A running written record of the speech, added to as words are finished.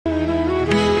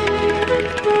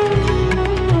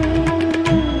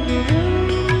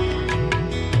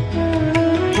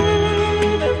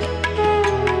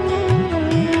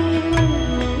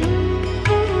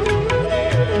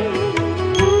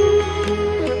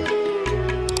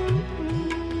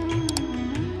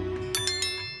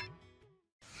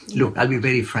Look, I'll be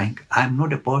very frank. I'm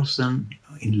not a person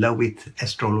in love with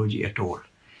astrology at all.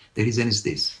 The reason is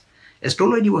this.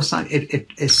 Astrology was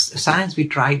a science we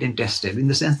tried and tested, in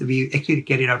the sense that we actually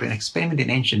carried out an experiment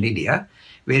in ancient India,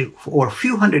 where for a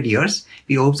few hundred years,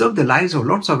 we observed the lives of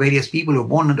lots of various people who were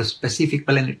born under specific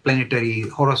planetary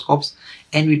horoscopes,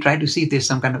 and we tried to see if there's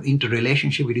some kind of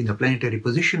interrelationship between the planetary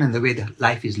position and the way the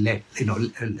life is led.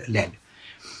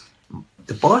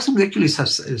 The person who actually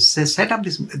set up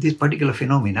this particular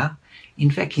phenomena, in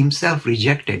fact, himself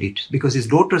rejected it, because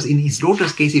in his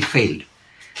daughter's case, it failed.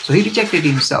 So he rejected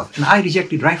himself, and I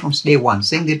rejected right from day one,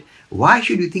 saying that why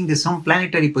should you think that some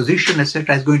planetary position,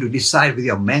 etc., is going to decide whether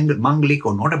you're Manglik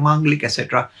or not a Manglik,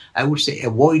 etc.? I would say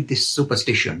avoid this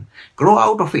superstition. Grow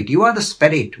out of it. You are the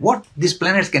spirit. These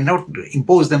planets cannot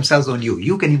impose themselves on you.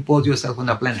 You can impose yourself on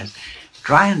the planets.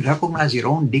 Try and recognize your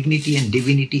own dignity and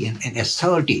divinity and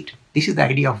assert it. This is the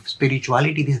idea of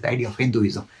spirituality. This is the idea of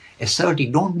Hinduism. Assert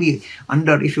it. Don't be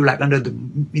under the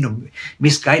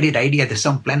misguided idea that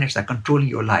some planets are controlling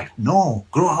your life. No,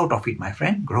 grow out of it, my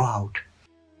friend. Grow out.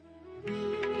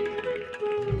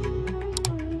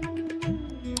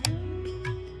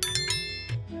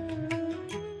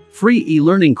 Free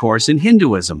e-learning course in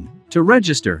Hinduism. To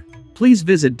register, please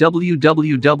visit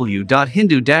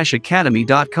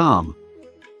www.hindu-academy.com.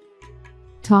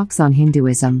 Talks on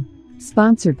Hinduism.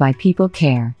 Sponsored by People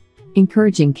Care.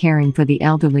 Encouraging caring for the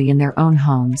elderly in their own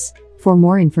homes. For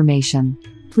more information,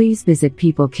 please visit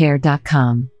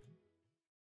peoplecare.com.